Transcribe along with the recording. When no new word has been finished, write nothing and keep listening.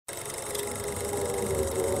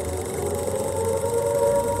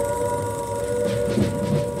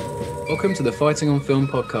Welcome to the Fighting on Film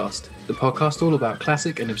podcast, the podcast all about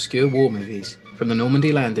classic and obscure war movies, from the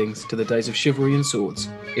Normandy landings to the days of chivalry and swords.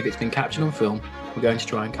 If it's been captured on film, we're going to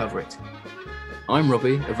try and cover it. I'm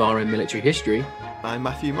Robbie of RM Military History. I'm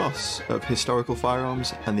Matthew Moss of Historical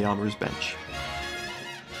Firearms and the Armourer's Bench.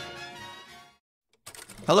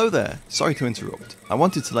 Hello there, sorry to interrupt. I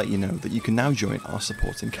wanted to let you know that you can now join our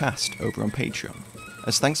supporting cast over on Patreon.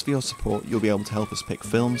 As thanks for your support, you'll be able to help us pick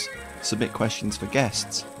films, submit questions for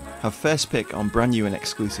guests, have first pick on brand new and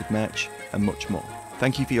exclusive merch, and much more.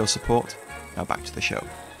 Thank you for your support. Now back to the show.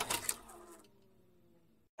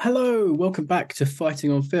 Hello, welcome back to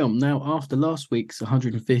Fighting on Film. Now, after last week's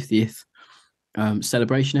 150th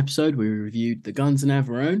celebration episode, we reviewed The Guns of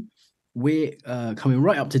Navarone. We're coming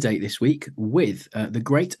right up to date this week with The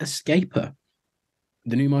Great Escaper,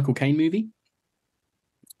 the new Micheal Caine movie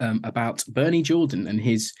about Bernie Jordan and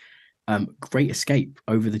his great escape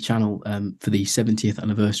over the Channel for the 70th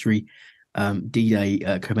anniversary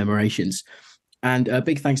D-Day commemorations. And a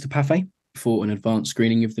big thanks to Pathé for an advanced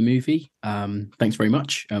screening of the movie. Thanks very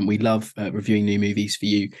much. We love reviewing new movies for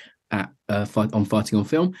you on Fighting on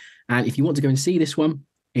Film. And if you want to go and see this one,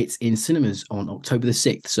 it's in cinemas on October the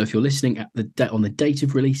 6th. So if you're listening at on the date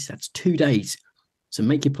of release, that's 2 days. So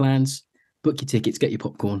make your plans, book your tickets, get your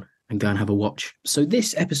popcorn, and go and have a watch. So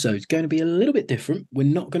this episode is going to be a little bit different. We're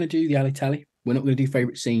not going to do the alley tally. We're not going to do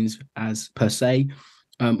favourite scenes as per se.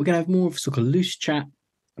 We're going to have more of a sort of loose chat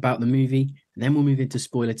about the movie. And then we'll move into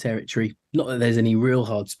spoiler territory. Not that there's any real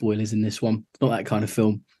hard spoilers in this one. It's not that kind of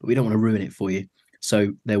film, but we don't want to ruin it for you.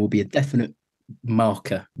 So there will be a definite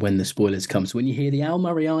marker when the spoilers come. So when you hear the Al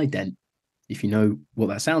Murray ident, if you know what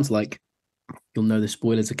that sounds like, you'll know the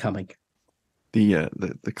spoilers are coming. The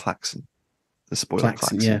klaxon. The spoiler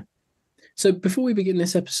klaxon. Yeah. So before we begin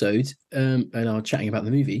this episode and our chatting about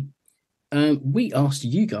the movie, we asked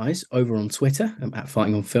you guys over on Twitter at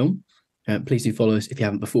Fighting on Film, please do follow us if you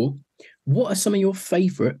haven't before, what are some of your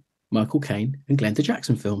favourite Micheal Caine and Glenda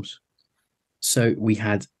Jackson films? So we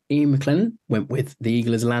had Ian McLennan went with The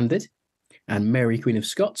Eagle Has Landed, and Mary Queen of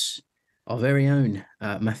Scots, our very own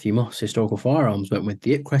Matthew Moss, Historical Firearms, went with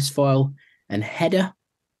The Ipcress File and Header.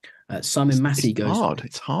 Simon Massey goes...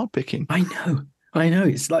 It's hard picking. I know.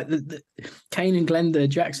 It's like the Caine and Glenda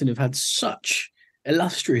Jackson have had such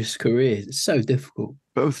illustrious careers. It's so difficult.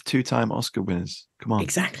 Both two-time Oscar winners. Come on.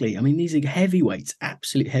 Exactly. I mean, these are heavyweights,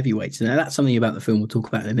 absolute heavyweights. And that's something about the film we'll talk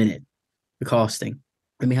about in a minute, the casting.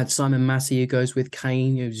 And we had Simon Massey who goes with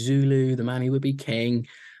Caine, Zulu, The Man Who Would Be King,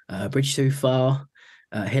 Bridge Too Far,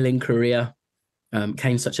 Hill in Korea.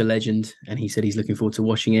 Caine's such a legend, and he said he's looking forward to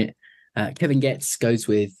watching it. Kevin Getz goes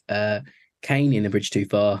with Caine in A Bridge Too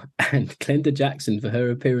Far, and Glenda Jackson for her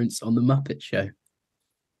appearance on The Muppet Show,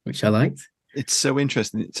 which I liked. It's so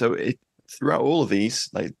interesting. So throughout all of these,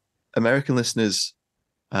 like American listeners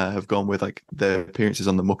have gone with like their appearances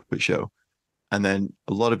on The Muppet Show, and then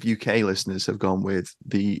a lot of UK listeners have gone with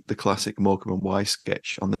the classic Morecambe and Wise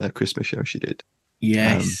sketch on their Christmas show she did.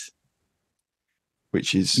 Yes,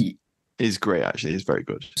 which is great. Actually, it's very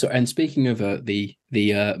good. So, and speaking of the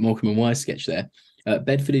Morecambe and Wise sketch, there,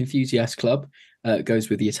 Bedford Enthusiast Club goes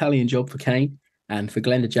with The Italian Job for Caine, and for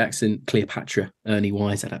Glenda Jackson, Cleopatra, Ernie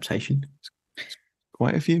Wise adaptation.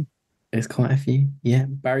 Quite a few. There's quite a few. Yeah,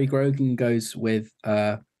 Barry Grogan goes with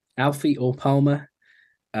Alfie or Palmer.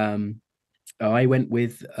 I went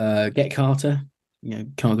with Get Carter. You know,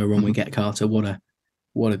 can't go wrong with Get Carter.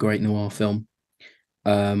 What a great noir film.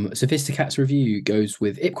 Sophisticat's Review goes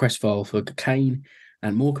with Ipcress File for Caine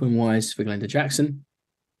and Morecambe and Wise for Glenda Jackson.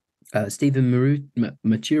 Stephen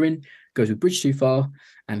Maturin goes with Bridge Too Far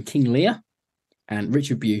and King Lear. And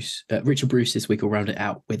Richard Bruce this week will round it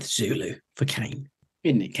out with Zulu for Caine.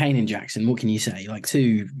 Isn't it? Caine and Jackson, what can you say? Like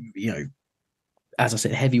two, as I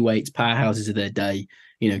said, heavyweights, powerhouses of their day.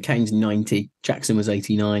 Caine's 90, Jackson was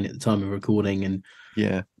 89 at the time of recording. And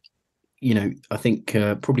yeah. I think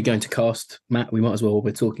probably going to cast, Matt, we might as well,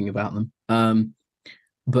 we're talking about them.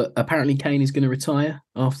 But apparently Caine is going to retire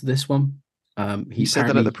after this one. He said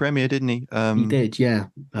that at the premiere, didn't he? He did, yeah.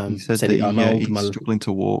 He said that he's struggling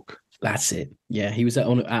to walk. That's it. Yeah, he was at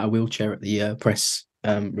a wheelchair at the press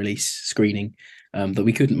release screening that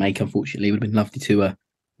we couldn't make, unfortunately. It would have been lovely to have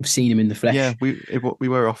seen him in the flesh. Yeah, we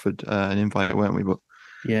were offered an invite, weren't we? But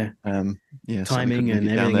yeah, timing so and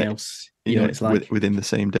everything else. It's like within the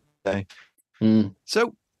same day.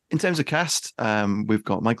 So in terms of cast, we've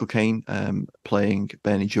got Micheal Caine playing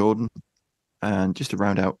Bernie Jordan, and just to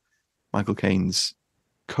round out Micheal Caine's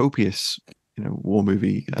copious, war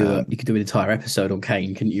movie. You could do an entire episode on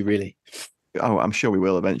Caine, couldn't you? Really? Oh, I'm sure we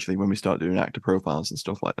will eventually when we start doing actor profiles and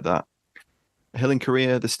stuff like that. Hill in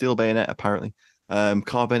Korea, The Steel Bayonet, apparently.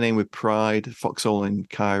 Carbine with Pride, Foxhole in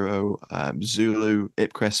Cairo, Zulu,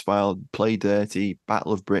 Ipcrest File, Play Dirty,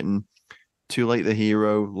 Battle of Britain, Too Late the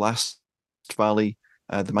Hero, Last Valley,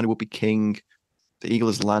 The Man Who Would Be King, The Eagle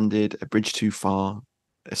Has Landed, A Bridge Too Far,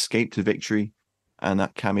 Escape to Victory, and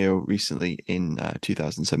that cameo recently in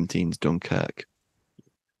 2017's Dunkirk.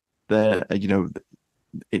 There,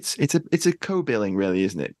 it's a co-billing, really,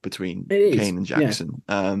 isn't it, between Caine and Jackson?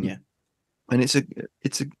 Yeah. And it's a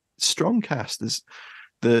strong cast. There's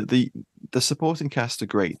the supporting cast are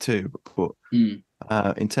great too, but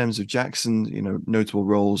in terms of Jackson, notable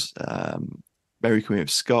roles: Mary Queen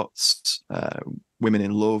of Scots, Women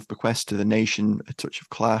in Love, Bequest to the Nation, A Touch of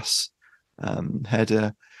Class,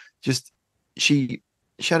 Hedda. Just she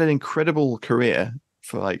had an incredible career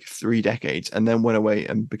for like 3 decades, and then went away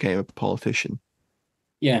and became a politician.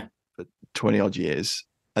 Yeah, for 20 odd years,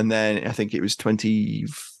 and then I think it was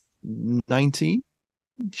 2019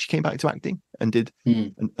 she came back to acting and did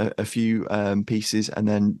a few pieces, and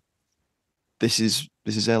then this is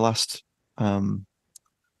her last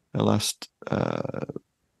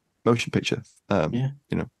motion picture.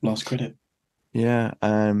 last credit. Yeah,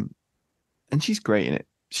 and she's great in it.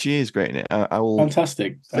 She is great in it. I will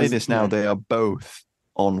Fantastic. say this now: they are both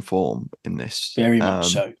on form in this. Very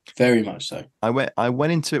much so. Very much so. I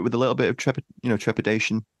went into it with a little bit of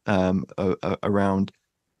trepidation around.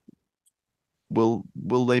 Will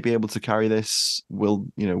they be able to carry this? Will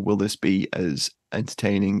this be as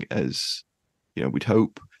entertaining as we'd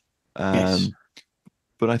hope? Yes.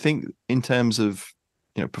 But I think in terms of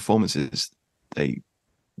performances,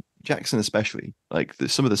 Jackson especially, like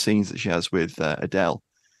some of the scenes that she has with Adele,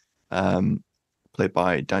 played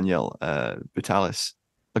by Danielle Vitalis,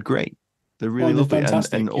 are great. They're really lovely,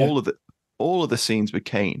 and all of the scenes with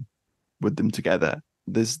Caine, with them together,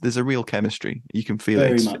 there's a real chemistry. You can feel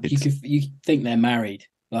very it. much. You think they're married.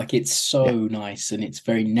 Like, it's so nice, and it's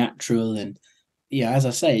very natural. And as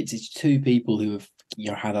I say, it's two people who have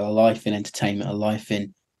had a life in entertainment, a life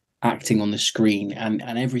in acting on the screen, and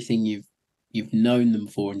everything you've known them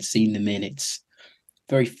for and seen them in. It's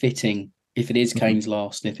very fitting. If it is Caine's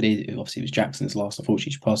last, and if it is, obviously it was Jackson's last.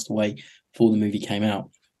 Unfortunately, she passed away before the movie came out.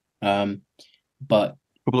 But a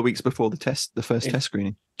couple of weeks before the first test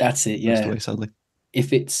screening. That's it. Yeah. Passed away, sadly.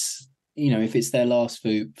 If it's their last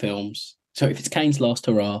films, so if it's Caine's last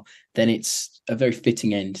hurrah, then it's a very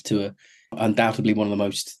fitting end to undoubtedly one of the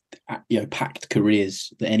most packed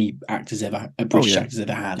careers that any British actors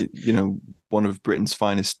ever had. One of Britain's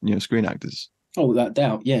finest screen actors. Oh, without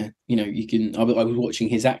doubt, yeah. You can. I was watching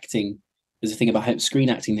his acting. There's a thing about screen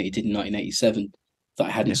acting that he did in 1987 that I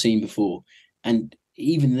hadn't seen before, and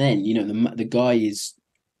even then, the guy is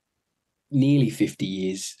nearly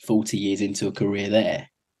 40 years into a career there.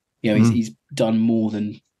 He's done more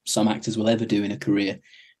than some actors will ever do in a career.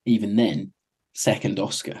 Even then, second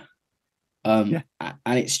Oscar. And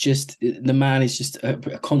it's just, the man is just a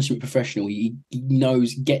consummate professional. He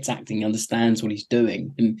knows, gets acting, he understands what he's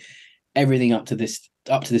doing, and everything up to this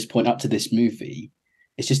point, up to this movie,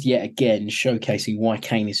 it's just yet again showcasing why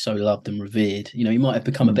Caine is so loved and revered. He might have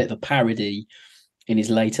become a bit of a parody in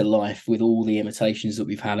his later life with all the imitations that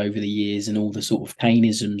we've had over the years and all the sort of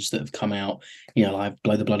Caineisms that have come out, like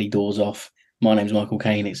Blow the Bloody Doors Off, My Name's Micheal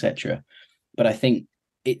Caine, etc. But I think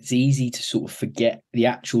it's easy to sort of forget the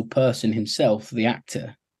actual person himself, the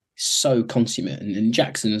actor, so consummate, and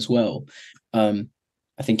Jackson as well. I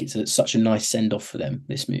think it's such a nice send-off for them,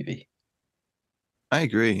 this movie. I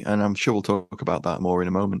agree, and I'm sure we'll talk about that more in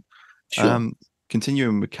a moment. Sure.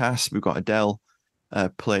 Continuing with cast, we've got Adele,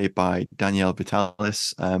 played by Danielle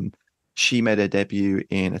Vitalis. She made her debut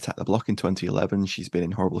in Attack the Block in 2011. She's been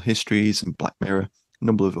in Horrible Histories and Black Mirror, a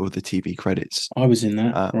number of other TV credits. I was in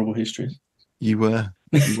that, Horrible Histories. You were?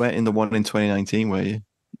 You weren't in the one in 2019, were you?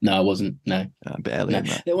 No, I wasn't. No. A bit earlier than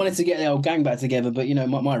that. They wanted to get the old gang back together, but,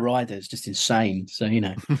 my rider is just insane. So,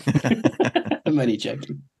 I'm only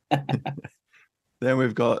joking. Then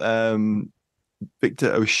we've got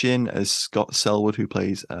Victor O'Shin as Scott Selwood, who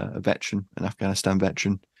plays a veteran, an Afghanistan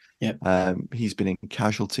veteran. Yep. He's been in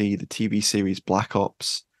Casualty, the TV series Black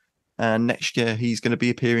Ops, and next year he's going to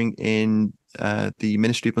be appearing in the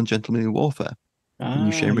Ministry of Ungentlemanly Warfare, the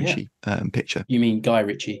new Shane Ritchie picture. You mean Guy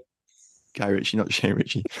Ritchie? Guy Ritchie, not Shane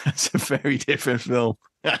Ritchie. That's a very different film.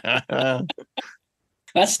 That's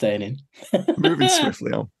staying in. Moving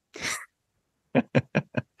swiftly on.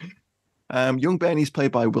 Young Bernie's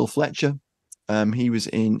played by Will Fletcher. He was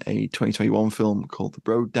in a 2021 film called The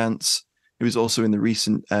Broad Dance. He was also in the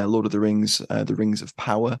recent Lord of the Rings, The Rings of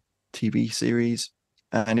Power TV series.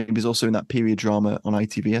 And he was also in that period drama on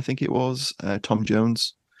ITV, I think it was, Tom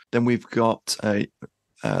Jones. Then we've got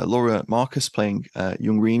Laura Marcus playing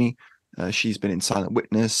young Rennie. She's been in Silent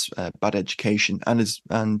Witness, Bad Education,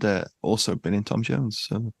 and also been in Tom Jones.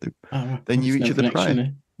 So they knew each other prior.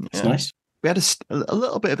 There. It's Yeah. nice. We had a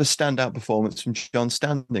little bit of a standout performance from John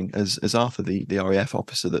Standing as Arthur, the RAF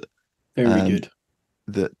officer that Very good.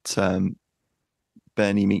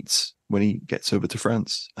 Bernie meets when he gets over to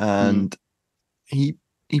France, and he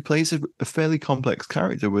plays a fairly complex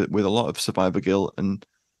character with a lot of survivor guilt, and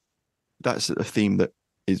that's a theme that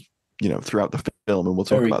is throughout the film, and we'll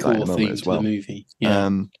talk about that in a moment as well. The movie, yeah.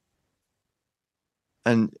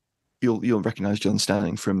 And you'll recognize John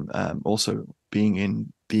Standing from also being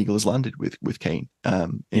in The Eagle Has Landed with Caine in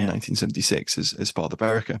 1976 as Father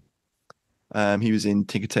Barracker. He was in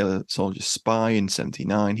Tinker Tailor Soldier Spy in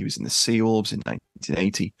 1979. He was in The Seawolves in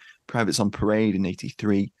 1980. Privates on Parade in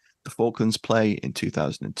 1983. The Falklands Play in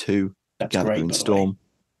 2002. That's Gathering great, Storm.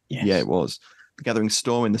 Yes. Yeah, it was. The Gathering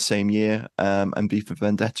Storm in the same year, and V for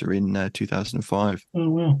Vendetta in 2005. Oh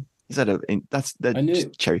wow! Is that that's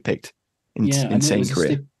just cherry picked? Insane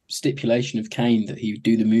career. Stipulation of Caine that he would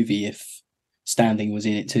do the movie if Standing was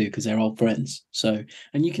in it too, because they're old friends. So,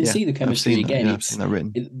 and you can see the chemistry again. I've seen that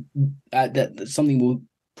written. That's something we'll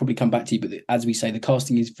probably come back to, but as we say, the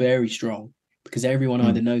casting is very strong because everyone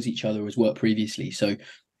either knows each other or has worked previously. So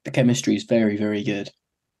the chemistry is very, very good.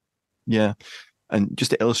 Yeah. And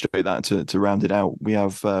just to illustrate that, to round it out, we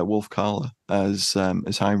have Wolf Kahler as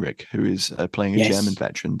Heinrich, who is playing a German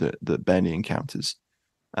veteran that Bernie encounters.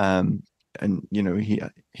 And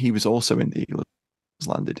he was also in The Eagle Has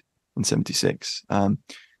Landed in 1976.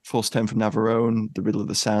 Force 10 from Navarone, The Riddle of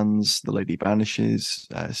the Sands, The Lady Vanishes,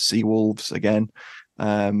 Sea Wolves again,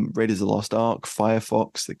 Raiders of the Lost Ark,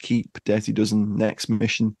 Firefox, The Keep, Dirty Dozen, Next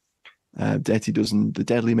Mission, Dirty Dozen, The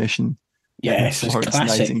Deadly Mission. Yes,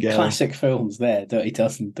 classic films there. Dirty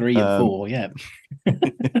Dozen 3 and 4. Yeah.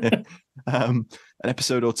 An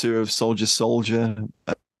episode or two of Soldier,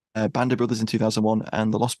 Band of Brothers in 2001,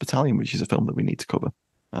 and The Lost Battalion, which is a film that we need to cover.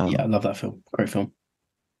 I love that film. Great film.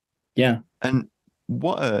 Yeah. And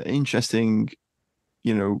what an interesting,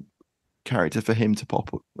 character for him to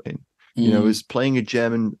pop up in. As playing a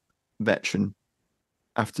German veteran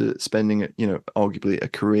after spending, arguably a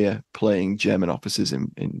career playing German officers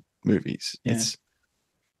in movies. Yeah. It's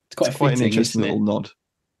quite an interesting little nod.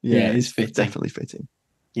 Yeah, it's fitting. Definitely fitting.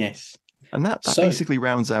 Yes. And that basically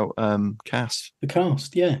rounds out cast. The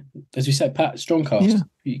cast, yeah. As we said, strong cast. Yeah.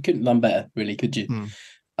 You couldn't done better, really, could you?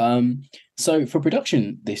 So for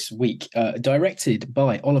production this week, directed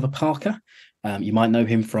by Oliver Parker. You might know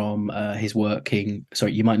him from his working.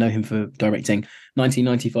 Sorry, you might know him for directing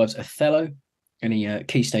 1995's Othello. Any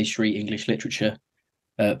Key Stage 3 English literature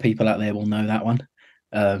people out there will know that one.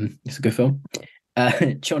 It's a good film.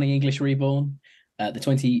 Johnny English Reborn, the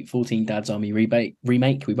 2014 Dad's Army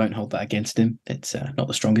remake. We won't hold that against him. It's not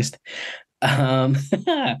the strongest.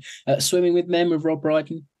 Swimming with Men with Rob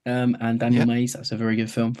Brydon and Daniel Mays. That's a very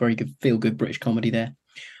good film. Very good, feel-good British comedy there.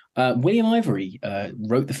 William Ivory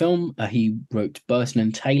wrote the film. He wrote Burton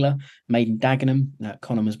and Taylor, Made in Dagenham,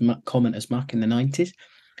 Common as Muck in the 90s.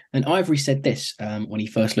 And Ivory said this when he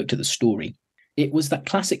first looked at the story. It was that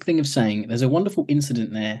classic thing of saying, there's a wonderful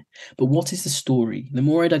incident there, but what is the story? The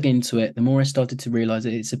more I dug into it, the more I started to realise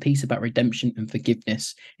that it's a piece about redemption and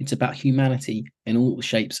forgiveness. It's about humanity in all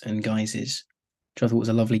shapes and guises, which I thought was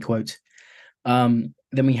a lovely quote. Then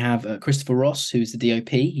we have Christopher Ross, who's the DOP.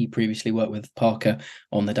 He previously worked with Parker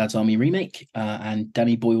on the Dad's Army remake, and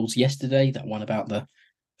Danny Boyle's Yesterday, that one about the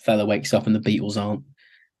fella wakes up and the Beatles aren't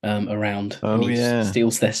around and he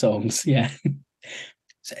steals their songs. Yeah.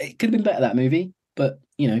 So it could have been better, that movie, but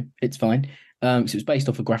it's fine. So it was based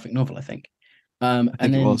off a graphic novel, I think. I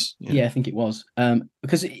think it was. Yeah, I think it was.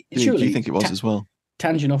 Because do you think it was as well?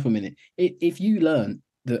 Tangent off a minute. If you learn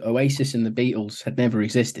that Oasis and the Beatles had never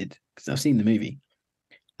existed, because I've seen the movie,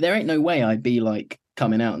 there ain't no way I'd be like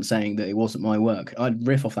coming out and saying that it wasn't my work. I'd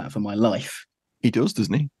riff off that for my life. He does,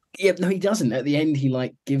 doesn't he? Yeah, no, he doesn't. At the end, he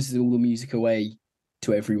gives all the music away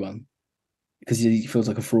to everyone because he feels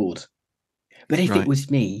like a fraud. But if it was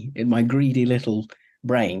me, in my greedy little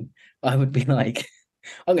brain, I would be like,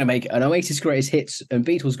 I'm going to make an Oasis Greatest Hits and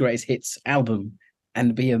Beatles Greatest Hits album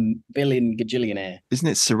and be a gajillionaire. Isn't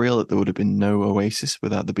it surreal that there would have been no Oasis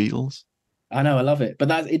without the Beatles? I know, I love it. But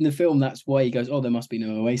that in the film, that's why he goes, oh, there must be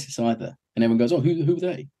no Oasis either. And everyone goes, oh, who are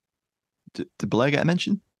they? Did Blair get a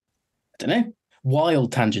mention? I don't know.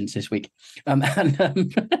 Wild tangents this week.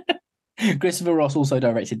 Christopher Ross also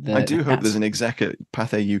directed the... I do hope there's an exec at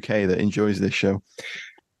Pathé UK that enjoys this show.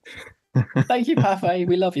 Thank you, Pathé.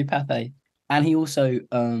 We love you, Pathé. And he also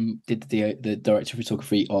did the director of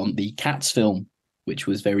photography on the Cats film, which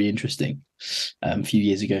was very interesting a few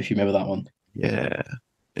years ago, if you remember that one. Yeah.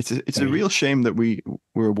 It's a real shame that we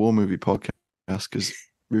we're a war movie podcast, because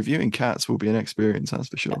reviewing Cats will be an experience, that's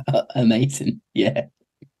for sure. Amazing. Yeah.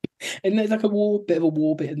 And there's like bit of a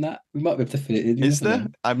war bit in that. We might be able to fit it in. Is there?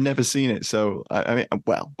 I've never seen it, so I mean,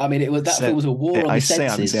 well. I mean, film was a war on the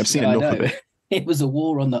senses. I've seen enough of it. It was a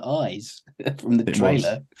war on the eyes from the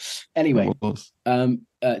trailer. Anyway,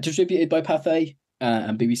 distributed by Pathé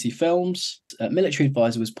and BBC Films. Military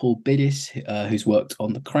advisor was Paul Biddis, who's worked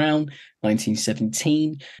on The Crown,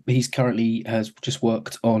 1917. He's currently has just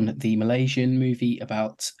worked on the Malaysian movie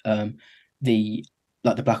about the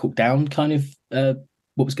Black Hawk Down kind of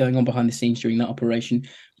what was going on behind the scenes during that operation,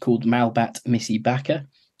 called Malbat Missy Baka.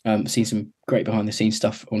 Seen some great behind the scenes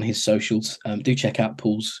stuff on his socials. Do check out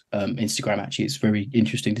Paul's Instagram. Actually, it's very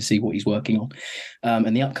interesting to see what he's working on.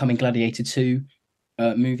 And the upcoming Gladiator 2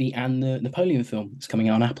 movie and the Napoleon film is coming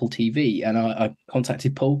out on Apple TV. And I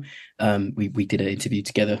contacted Paul. We did an interview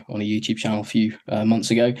together on a YouTube channel a few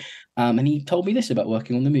months ago. And he told me this about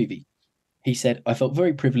working on the movie. He said, "I felt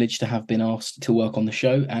very privileged to have been asked to work on the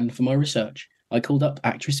show, and for my research, I called up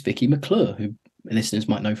actress Vicky McClure, who listeners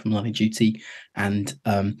might know from Line of Duty and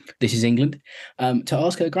This Is England, to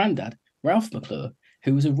ask her granddad, Ralph McClure,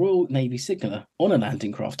 who was a Royal Navy signaller on a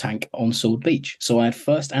landing craft tank on Sword Beach. So I had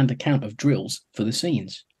first-hand account of drills for the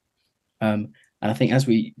scenes." And I think as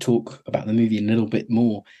we talk about the movie in a little bit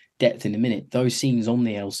more depth in a minute, those scenes on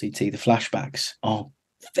the LCT, the flashbacks, are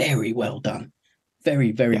very well done.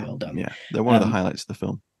 Very, very well done. Yeah, they're one of the highlights of the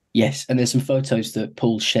film. Yes, and there's some photos that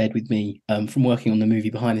Paul shared with me from working on the movie,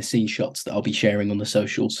 behind the scenes shots that I'll be sharing on the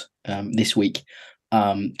socials this week.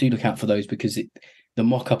 Do look out for those, because the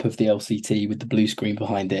mock-up of the LCT with the blue screen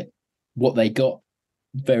behind it, what they got,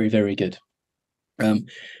 very, very good.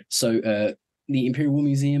 So the Imperial War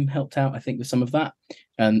Museum helped out, I think, with some of that.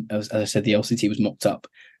 And as I said, the LCT was mocked up.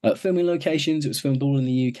 Filming locations, it was filmed all in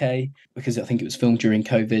the UK, because I think it was filmed during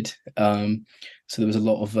COVID. So there was a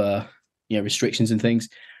lot of restrictions and things.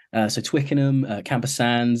 So Twickenham, Camper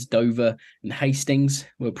Sands, Dover, and Hastings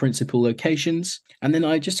were principal locations. And then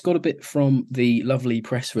I just got a bit from the lovely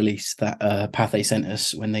press release that Pathé sent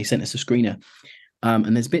us when they sent us a screener.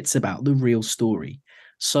 And there's bits about the real story.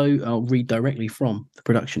 So I'll read directly from the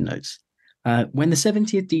production notes. When the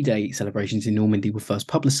 70th D-Day celebrations in Normandy were first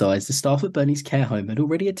publicised, the staff at Bernie's care home had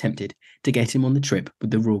already attempted to get him on the trip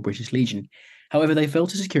with the Royal British Legion. However, they failed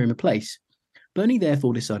to secure him a place. Bernie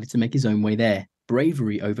therefore decided to make his own way there.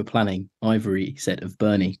 Bravery over planning, Ivory said of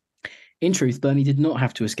Bernie. In truth, Bernie did not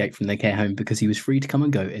have to escape from their care home because he was free to come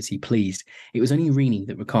and go as he pleased. It was only Rennie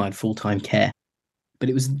that required full-time care. But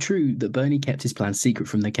it was true that Bernie kept his plans secret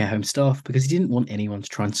from the care home staff because he didn't want anyone to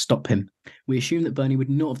try and stop him. We assume that Bernie would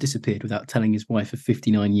not have disappeared without telling his wife of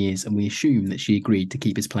 59 years, and we assume that she agreed to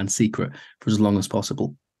keep his plans secret for as long as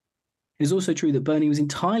possible. It is also true that Bernie was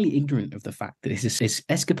entirely ignorant of the fact that his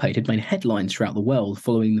escapade had made headlines throughout the world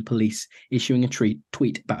following the police issuing a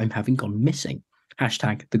tweet about him having gone missing.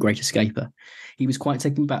 Hashtag the Great Escaper. He was quite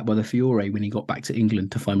taken back by the furore when he got back to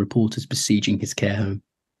England to find reporters besieging his care home.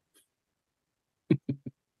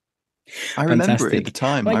 I remember it at the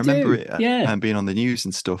time. I remember it and being on the news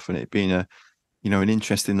and stuff, and it being an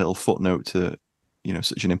interesting little footnote to,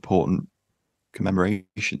 such an important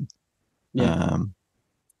commemoration. Yeah.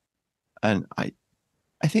 And I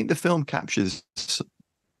think the film captures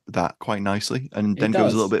that quite nicely, and then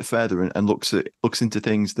goes a little bit further and looks into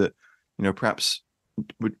things that, perhaps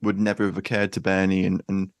would never have occurred to Bernie,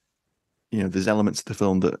 and there's elements of the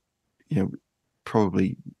film that,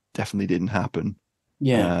 probably definitely didn't happen.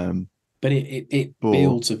 Yeah. But it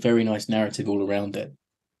builds a very nice narrative all around it.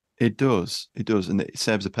 It does, and it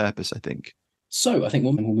serves a purpose, I think. So I think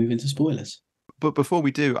we'll move into spoilers. But before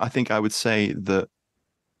we do, I think I would say that,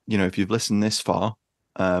 if you've listened this far,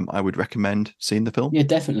 I would recommend seeing the film. Yeah,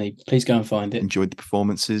 definitely. Please go and find it. Enjoyed the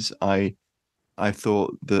performances. I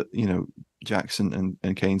thought that, Jackson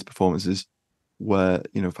and Caine's performances were,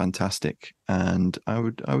 fantastic, and I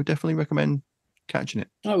would definitely recommend catching it.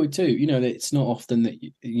 I would too. It's not often that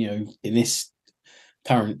in this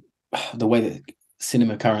current, the way that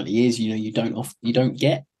cinema currently is, you don't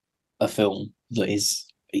get a film that is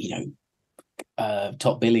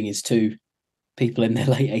top billing is to people in their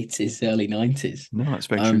late 80s, early 90s. No, that's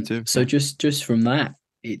very true too. So just from that,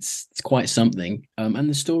 it's quite something. And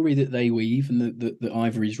the story that they weave and that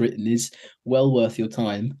Ivory's written is well worth your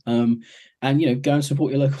time. And go and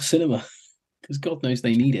support your local cinema, because God knows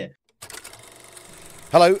they need it.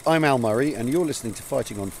 Hello, I'm Al Murray, and you're listening to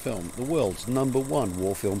Fighting on Film, the world's #1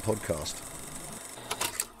 war film podcast.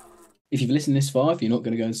 If you've listened this far, if you're not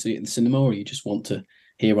going to go and see it in the cinema, or you just want to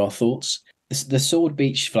hear our thoughts, the Sword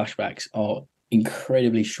Beach flashbacks are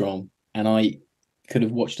incredibly strong, and I could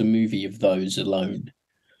have watched a movie of those alone.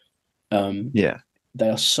 Yeah. they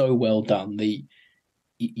are so well done.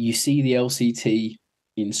 You see the LCT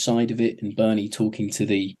inside of it, and Bernie talking to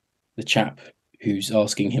the chap who's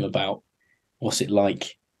asking him about what's it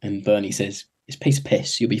like, and Bernie says it's a piece of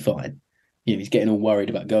piss. You'll be fine. He's getting all worried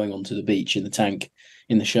about going onto the beach in the tank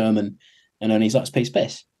in the Sherman, and then he's like, it's a piece of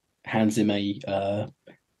piss. Hands him a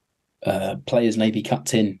player's navy cut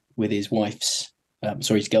tin with his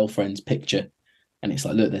his girlfriend's picture, and it's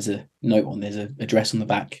like, look, there's a note on, there's a address on the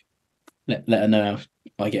back. Let her know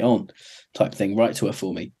how I get on, type thing. Write to her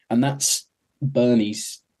for me, and that's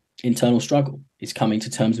Bernie's internal struggle. Is coming to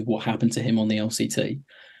terms with what happened to him on the LCT,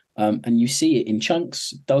 and you see it in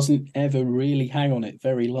chunks. Doesn't ever really hang on it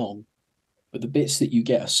very long, but the bits that you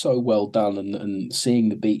get are so well done, and seeing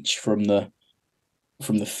the beach from the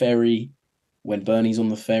ferry, when Bernie's on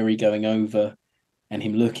the ferry going over, and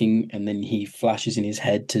him looking, and then he flashes in his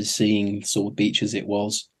head to seeing Sword Beach as it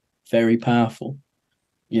was. Very powerful.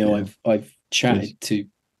 Yeah. I've chatted to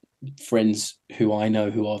friends who I know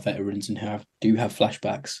who are veterans and do have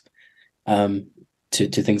flashbacks to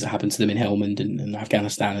things that happened to them in Helmand and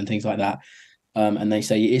Afghanistan and things like that. And they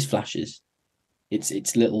say it is flashes.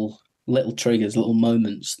 It's little triggers, little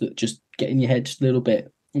moments that just get in your head just a little bit,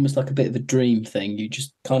 almost like a bit of a dream thing. You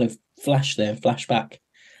just kind of flash there, flash back.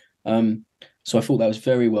 So I thought that was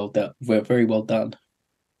very well done. Very well done.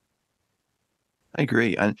 I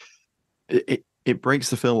agree, and it breaks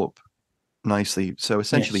the film up nicely. So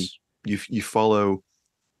essentially, you follow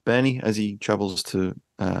Bernie as he travels to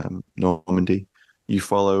Normandy. You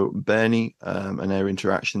follow Bernie and their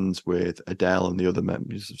interactions with Adele and the other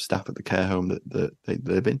members of staff at the care home that they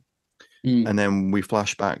live in. And then we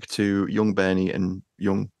flash back to young Bernie and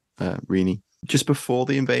young Rini just before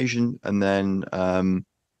the invasion. And then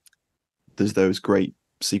there's those great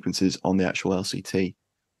sequences on the actual LCT.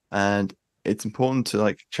 And it's important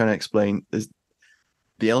to try to explain there's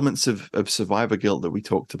the elements of survivor guilt that we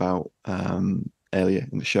talked about earlier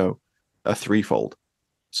in the show are threefold.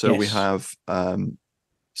 So we have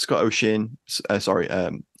Scott O'Shea.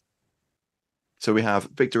 So we have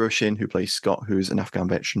Victor O'Shea, who plays Scott, who's an Afghan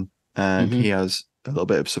veteran, and he has a little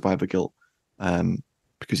bit of survivor guilt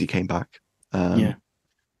because he came back.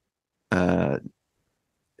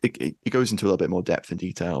 It goes into a little bit more depth and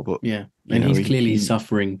detail, but and he's clearly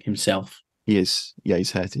suffering himself. He is,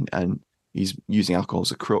 he's hurting, and he's using alcohol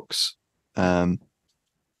as a crux. And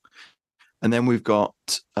then we've got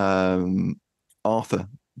Arthur,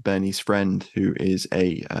 Bernie's friend, who is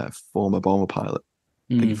a former bomber pilot.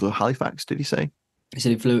 I think he flew Halifax, did he say? He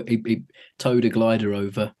said he towed a glider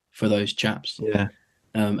over for those chaps. Yeah.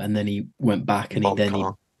 And then he went back and he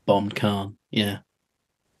bombed Cairn. Yeah.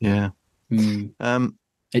 Yeah.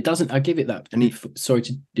 It doesn't, I give it that. Sorry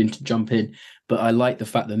to jump in, but I like the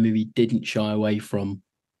fact that the movie didn't shy away from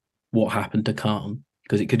what happened to Cairn,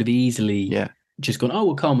 because it could have easily just gone, oh,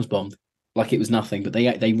 well, Cairn was bombed. Like it was nothing, but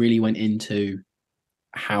they really went into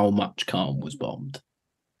how much Cairn was bombed.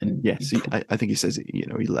 And yes, I think he says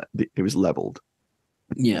it was leveled.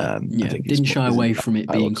 Yeah, didn't shy away from it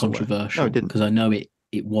being controversial. No, it didn't, because I know it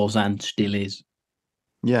was and still is.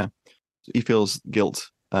 Yeah, he feels guilt,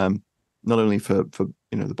 not only for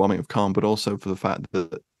the bombing of Cairn, but also for the fact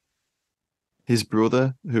that his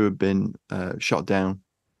brother, who had been shot down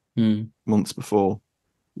months before,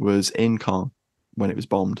 was in Cairn when it was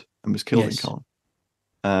bombed and was killed in Cairn.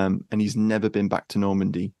 And he's never been back to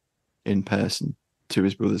Normandy in person to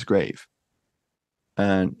his brother's grave.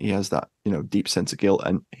 And he has that, deep sense of guilt.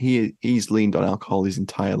 And he's leaned on alcohol his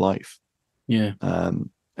entire life. Yeah. And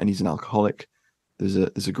he's an alcoholic.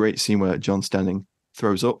 There's a great scene where John Stenning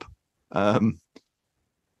throws up. After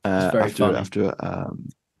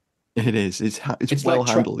it is. It's well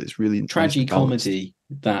handled. It's really tragicomedy,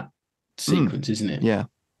 that sequence, isn't it? Yeah.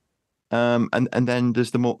 And then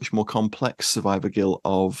there's the much more complex survivor guilt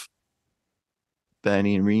of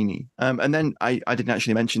Bernie and Rini. And then I didn't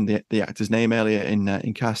actually mention the actor's name earlier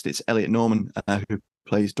in cast. It's Elliot Norman, who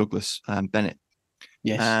plays Douglas Bennett.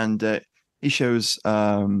 Yes. And he shows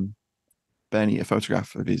Bernie a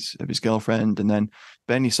photograph of his girlfriend, and then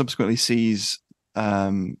Bernie subsequently sees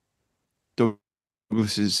Douglas's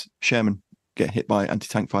Sherman get hit by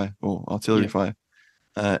anti-tank fire or artillery fire,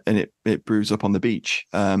 and it brews up on the beach.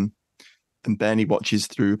 And Bernie watches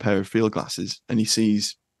through a pair of field glasses, and he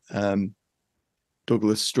sees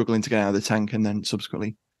Douglas struggling to get out of the tank, and then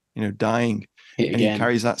subsequently, dying. And he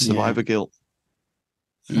carries that survivor guilt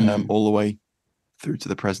all the way through to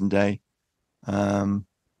the present day.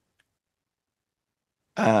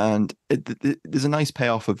 And there's a nice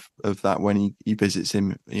payoff of that when he visits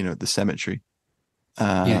him, at the cemetery,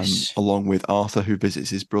 along with Arthur, who visits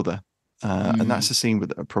his brother. And that's a scene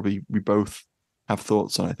that probably we both have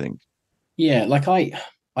thoughts on, I think. Yeah, like I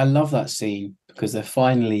love that scene because they're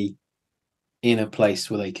finally in a place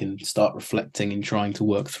where they can start reflecting and trying to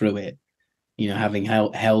work through it. Having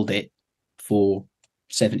held it for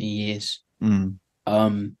 70 years. Mm.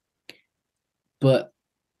 Um, but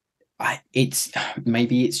it's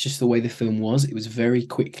maybe it's just the way the film was. It was very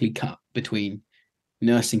quickly cut between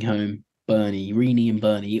nursing home, Bernie, Renee and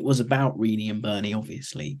Bernie. It was about Renee and Bernie,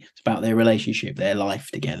 obviously. It's about their relationship, their life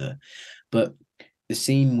together. But the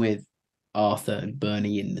scene with Arthur and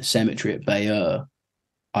Bernie in the cemetery at Bayeux,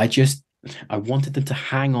 I just I wanted them to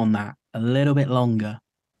hang on that a little bit longer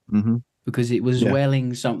Hmm. because it was Yeah.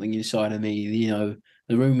 welling something inside of me.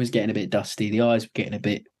 The room was getting a bit dusty, the eyes were getting a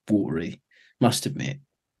bit watery, must admit.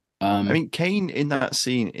 I mean, Caine in that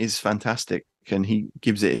scene is fantastic, and he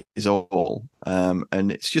gives it his all.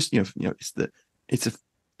 And it's just it's a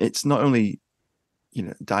it's not only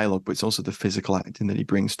dialogue, but it's also the physical acting that he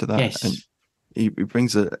brings to that, and Yes. he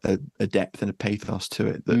brings a depth and a pathos to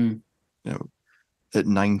it that Mm, you know at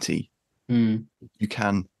 90 mm. you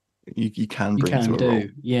can you can You bring to can a role. do.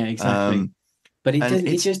 Yeah, exactly. Um, But it and doesn't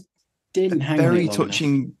it it's just a didn't hang on it very long enough.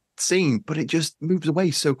 touching scene, but it just moves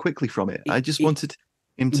away so quickly from it. I just It wanted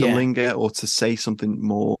him to yeah. linger or to say something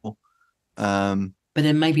more. Um, But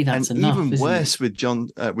then maybe and that's enough, even isn't it? worse with John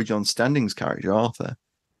Standing's character Arthur,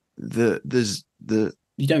 there's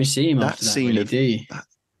You don't see him that after that, scene really, of do you?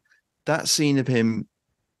 that scene of him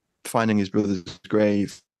finding his brother's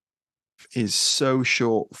grave is so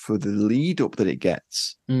short for the lead up that it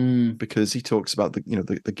gets, Mm, because he talks about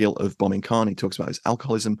the guilt of bombing Khan. He talks about his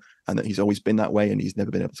alcoholism and that he's always been that way and he's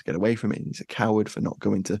never been able to get away from it. And he's a coward for not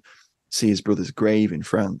going to see his brother's grave in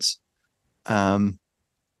France. Um,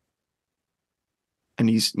 and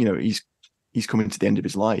he's coming to the end of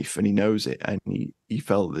his life and he knows it, and he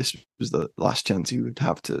felt this was the last chance he would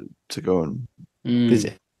have to go and mm,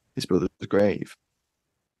 visit his brother's grave.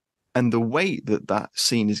 And the weight that that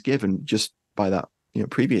scene is given just by that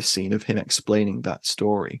previous scene of him explaining that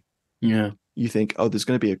story, yeah, you think, oh, there's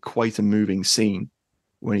going to be quite a moving scene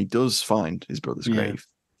when he does find his brother's yeah. grave.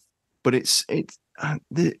 But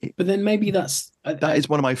But then maybe that is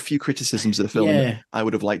one of my few criticisms of the film, and yeah. I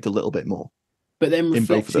would have liked a little bit more But then in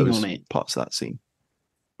both of those parts of that scene.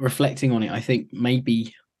 reflecting on it, I think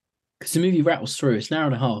maybe because the movie rattles through, it's an hour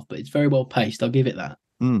and a half, but it's very well paced. I'll give it that.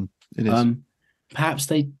 It is. Perhaps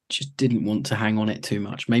they just didn't want to hang on it too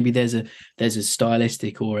much. Maybe there's a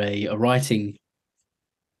stylistic or a writing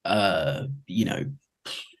uh you know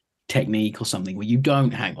technique or something where you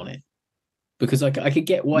don't hang on it, because I could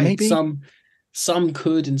get why Maybe. some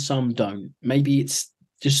could and some don't. Maybe it's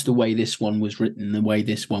just the way this one was written, the way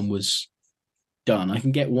this one was done. I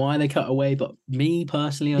can get why they cut away, but me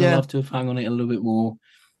personally, I'd Yeah. love to have hung on it a little bit more.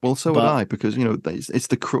 Well, so would But I, because it's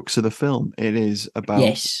the crux of the film. It is about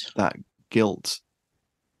yes, that guilt.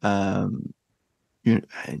 Um, you know,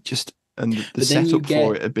 and the but then you setup for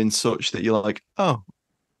get it had been such that you're like, oh,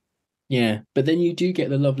 yeah, but then you do get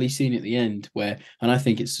the lovely scene at the end where, and I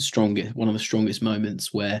think it's one of the strongest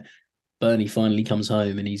moments where Bernie finally comes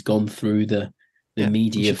home and he's gone through the yeah. And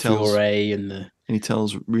media furore he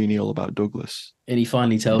tells Renee all about Douglas. and he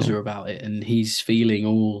finally tells Yeah, her about it, and he's feeling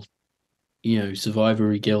all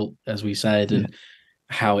survivory guilt, as we said, yeah. and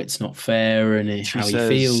how it's not fair and She how he says,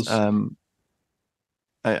 feels.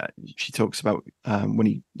 she talks about when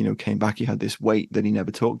he came back, he had this weight that he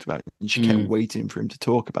never talked about, and she kept Mm, waiting for him to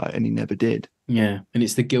talk about it, and he never did. yeah, and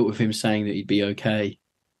it's the guilt of him saying that he'd be okay.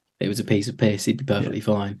 It was a piece of piss. He'd be Yeah, perfectly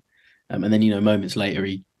fine. And then moments later,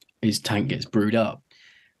 his tank gets brewed up.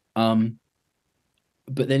 Um,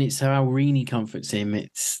 but then it's how Rini comforts him.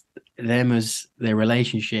 It's them as their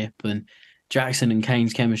relationship, and Jackson and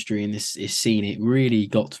Caine's chemistry in this scene. It really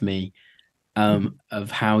got to me.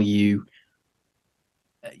 Of how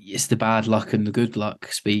it's the bad luck and the good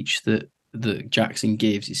luck speech that Jackson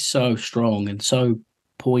gives is so strong and so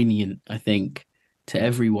poignant, I think, to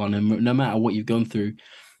everyone. And no matter what you've gone through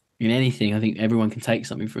in anything, I think everyone can take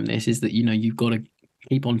something from this. Is that you've got to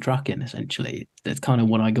keep on trucking. Essentially, that's kind of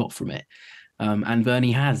what I got from it. And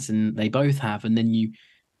Bernie has, and they both have. And then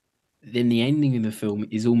the ending of the film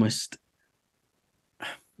is almost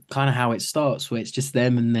kind of how it starts, where it's just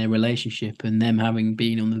them and their relationship and them having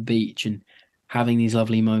been on the beach and having these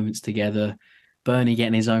lovely moments together. Bernie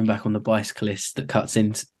getting his own back on the bicyclist that cuts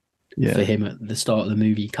in for yeah, him at the start of the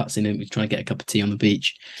movie, cuts in and he's trying to get a cup of tea on the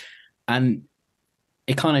beach. And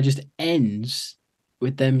it kind of just ends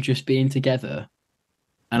with them just being together.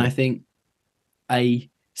 And yeah. I think a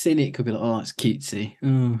cynic could be like, oh, it's cutesy.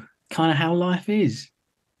 Oh, kind of how life is.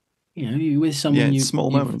 You're with Yeah, someone it's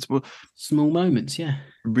small you've moments. Well, small moments, yeah.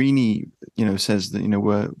 Rini, says that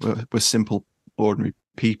we're simple, ordinary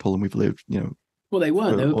people, and we've lived Well, they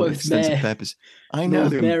weren't. for They were all both extensive mayor, purpose. I know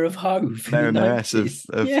they were mayor of Hove in mayor the and mayoress of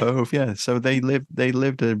 90s. Yeah, FoF, yeah. So they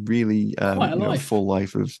lived a really quite a life. full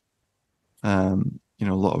life of a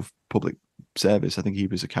lot of public service. I think he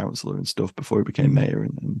was a councillor and stuff before he became mayor,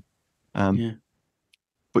 and um, Yeah,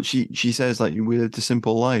 but she says like we lived a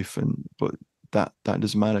simple life, but that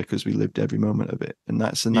doesn't matter because we lived every moment of it, and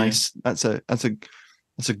that's a yeah, nice that's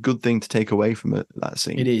a good thing to take away from that it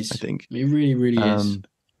scene, I is. think. It really, really is.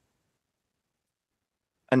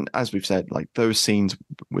 And as we've said, like those scenes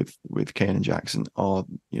with Caine and Jackson are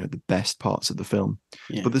the best parts of the film.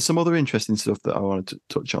 Yeah, But there's some other interesting stuff that I wanted to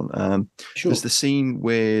touch on. sure. There's the scene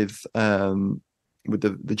with the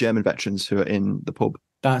German veterans who are in the pub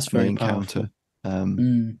That's and they very encounter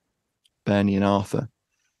powerful. Bernie and Arthur.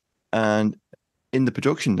 And in the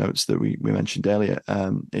production notes that we mentioned earlier,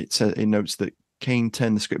 it notes that Caine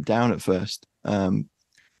turned the script down at first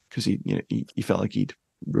because he felt like he'd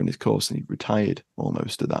run his course and he retired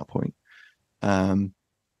almost at that point. And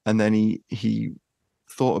then he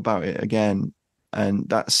thought about it again, and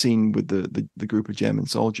that scene with the group of German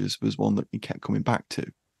soldiers was one that he kept coming back to.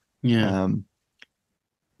 Yeah,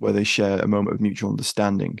 Where they share a moment of mutual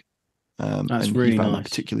understanding, that's and he really found that nice.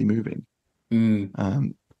 particularly moving.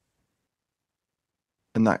 Mm.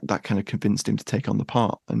 And that kind of convinced him to take on the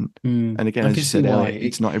part. And again, I as can you see said why. earlier,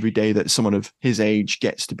 it's not every day that someone of his age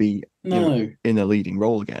gets to be No. in a leading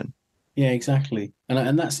role again. Yeah, exactly.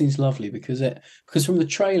 And that seems lovely because from the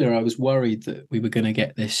trailer I was worried that we were going to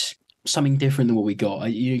get this something different than what we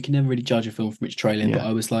got. You can never really judge a film from its trailer, but Yeah.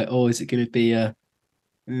 I was like, oh, is it going to be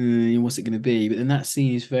what's it going to be? But then that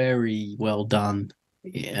scene is very well done,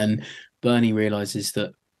 and Bernie realizes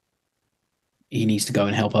that he needs to go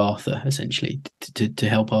and help Arthur, essentially, to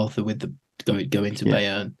help Arthur with the go into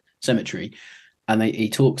Bayern Cemetery, and he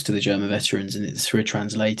talks to the German veterans, and it's through a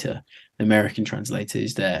translator. The American translator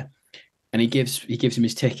is there, and he gives him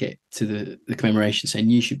his ticket to the commemoration, saying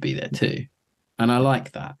you should be there too. And I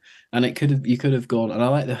like that. And you could have gone, and I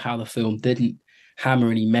like how the film didn't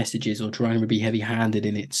hammer any messages or try and be heavy handed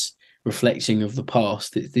in its reflecting of the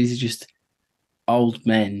past. These are just old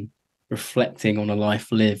men reflecting on a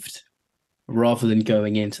life lived, rather than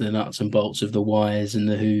going into the nuts and bolts of the whys and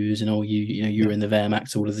the whos and you're in the Wehrmacht.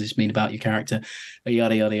 So what does this mean about your character?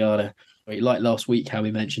 Yada yada yada. Like last week, how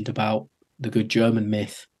we mentioned about the good German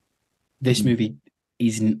myth. This movie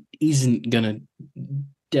isn't gonna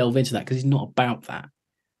delve into that because it's not about that.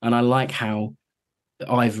 And I like how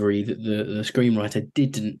Ivory, the screenwriter,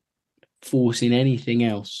 didn't force in anything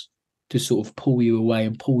else to sort of pull you away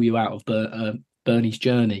and pull you out of Bernie's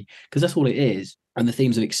journey, because that's all it is. And the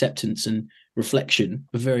themes of acceptance and reflection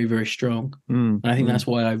are very, very strong. And I think that's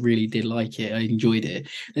why I really did like it. I enjoyed it.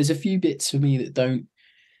 There's a few bits for me that don't,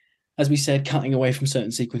 as we said, cutting away from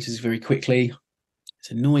certain sequences very quickly. It's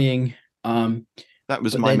annoying. That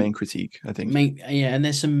was my main critique, I think. And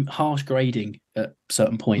there's some harsh grading at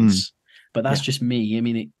certain points, but that's just me. I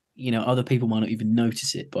mean, other people might not even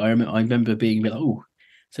notice it, but I remember being a bit like, oh,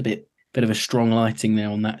 it's a bit of a strong lighting there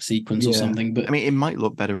on that sequence or something. But I mean, it might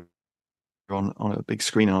look better on a big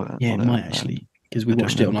screen. It might actually, because we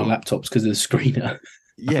watched it on our laptops because of the screener.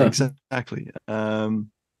 Yeah, exactly.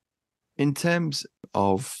 In terms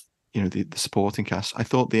of the supporting cast, I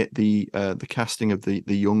thought the casting of the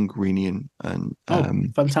young Greenian and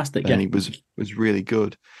fantastic, Benny was really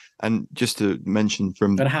good. And just to mention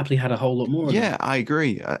but I happily had a whole lot more. Yeah, I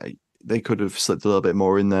agree. They could have slipped a little bit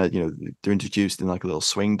more in there. They're introduced in like a little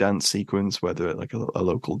swing dance sequence where they're at like a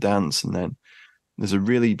local dance, and then there's a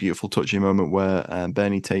really beautiful touching moment where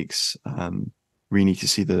Bernie takes Rini to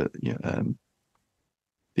see the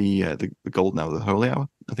golden hour, the holy hour.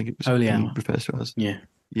 I think it was holy hour. Refers to it as. Yeah,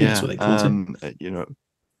 that's what they called it.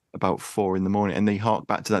 About 4 a.m, and they hark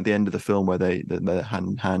back to that at the end of the film where they're hand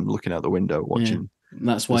in hand looking out the window watching.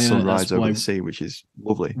 That's why the sunrise over the sea, which is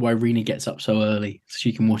lovely. Why Rini gets up so early so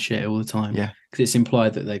she can watch it all the time. Yeah, because it's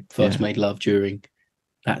implied that they first made love during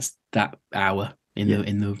that hour in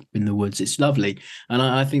the woods. It's lovely, and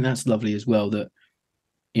I think that's lovely as well. That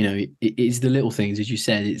it's the little things, as you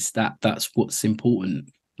said. It's that's what's important.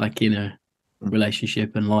 Like in a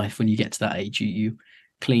relationship and life, when you get to that age, you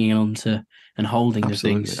clinging on to and holding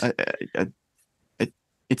Absolutely. the things.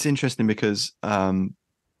 It's interesting because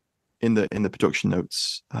in the production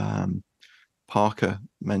notes, Parker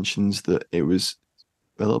mentions that it was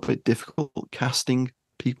a little bit difficult casting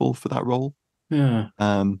people for that role. Yeah.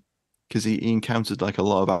 Because he encountered like a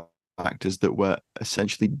lot of actors that were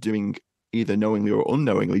essentially doing, either knowingly or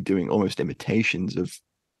unknowingly, doing almost imitations of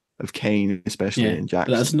Caine, especially in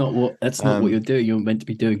Jackson. But that's not what you're doing. You're meant to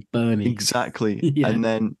be doing Bernie. Exactly. And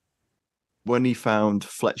then when he found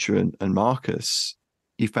Fletcher and Marcus,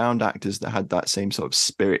 he found actors that had that same sort of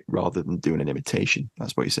spirit rather than doing an imitation.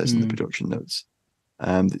 That's what he says in the production notes.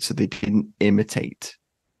 So they didn't imitate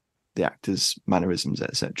the actors' mannerisms,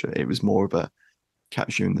 etc. It was more of a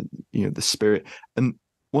capturing the spirit. And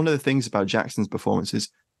one of the things about Jackson's performance is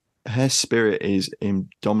her spirit is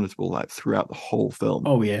indomitable, like throughout the whole film.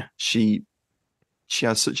 Oh yeah, she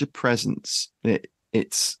has such a presence.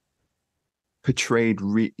 It's portrayed.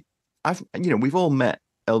 We've all met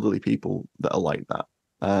elderly people that are like that.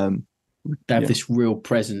 They have this real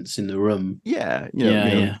presence in the room. Yeah,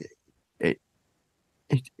 yeah.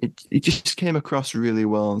 It just came across really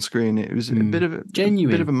well on screen. It was a bit of a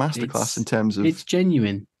genuine, bit of a masterclass in terms of it's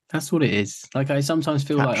genuine. That's what it is. Like I sometimes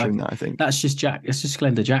feel like that. I think that's just It's just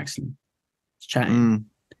Glenda Jackson. It's chatting.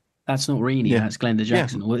 That's not Reenie. Yeah. That's Glenda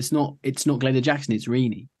Jackson. Yeah. Well, it's not Glenda Jackson. It's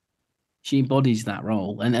Reenie. She embodies that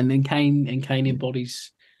role, and then Caine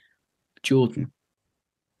embodies Jordan.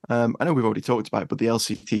 I know we've already talked about it, but the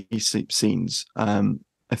LCT scenes,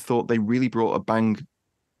 I thought they really brought a bang to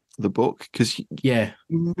the book because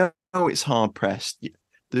it's hard pressed.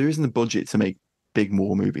 There isn't a budget to make big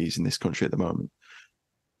war movies in this country at the moment,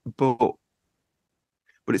 but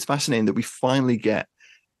it's fascinating that we finally get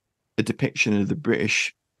a depiction of the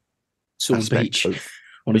British Sword Beach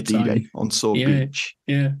on D-Day on Sword Beach.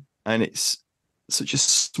 Yeah, and it's such a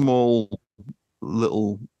small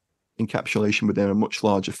little encapsulation within a much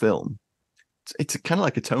larger film. It's kind of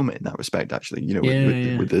like Atonement in that respect, actually.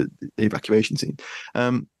 With the evacuation scene.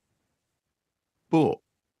 But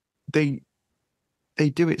they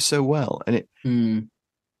do it so well, and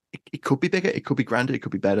it could be bigger, it could be grander, it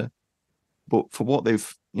could be better. But for what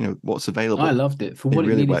they've, what's available, I loved it. For what it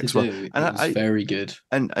really needed to do, it was very good.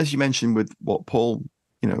 And as you mentioned with what Paul,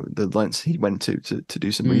 the lengths he went to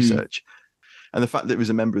do some research, and the fact that it was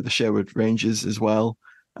a member of the Sherwood Rangers as well,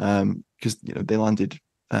 because they landed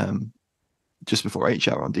just before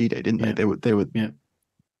HR on D-Day, didn't they? They were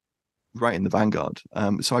right in the vanguard.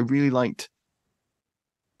 So I really liked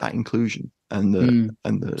that inclusion and the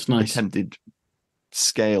nice. attempted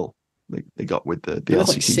scale they got with the There's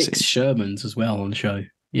LCT like 6 Shermans as well on the show.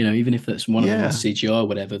 Even if that's one of them was CGI or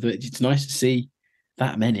whatever, it's nice to see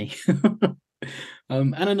that many.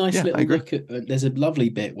 And a nice little look at. There's a lovely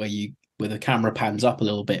bit where the camera pans up a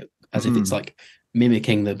little bit as if it's like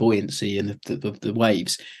mimicking the buoyancy and the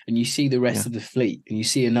waves, and you see the rest of the fleet, and you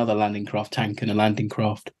see another landing craft tank and a landing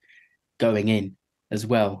craft going in as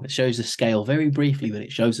well. It shows the scale very briefly, but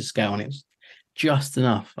it shows the scale, and it's just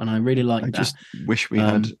enough. And I really like that. I just wish we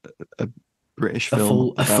had a British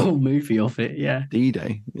film, a full movie of it. Yeah,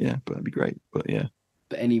 D-Day. Yeah, but that'd be great. But yeah.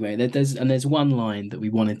 But anyway, there's one line that we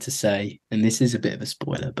wanted to say, and this is a bit of a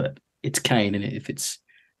spoiler, but it's Caine, and if it's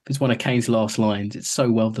one of Caine's last lines, it's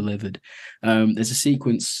so well delivered. There's a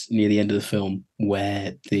sequence near the end of the film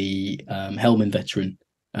where the Hellman veteran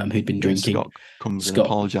who'd been drinking, Scott comes and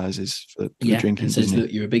apologizes for drinking, and says,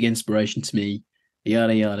 "Look, you're a big inspiration to me."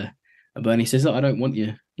 Yada yada. And Bernie says, "Look, I don't want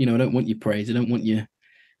you. I don't want your praise. I don't want your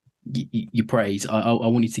praise. I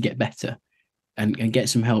want you to get better and get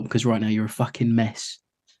some help because right now you're a fucking mess."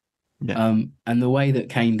 Yeah. And the way that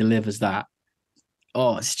Caine delivers that,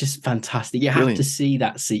 it's just fantastic. You have to see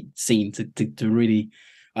that scene to really.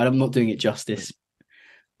 I'm not doing it justice,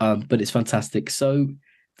 but it's fantastic. So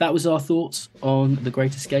that was our thoughts on The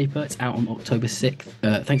Great Escaper. It's out on October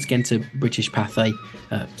 6th. Thanks again to British Pathé.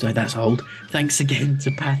 Sorry, that's old. Thanks again to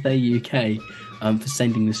Pathé UK for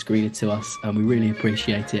sending the screener to us. We really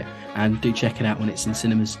appreciate it. And do check it out when it's in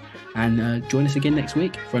cinemas. And join us again next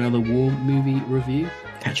week for another war movie review.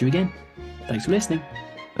 Catch you again. Thanks for listening.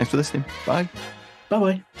 Thanks for listening. Bye.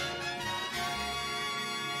 Bye-bye.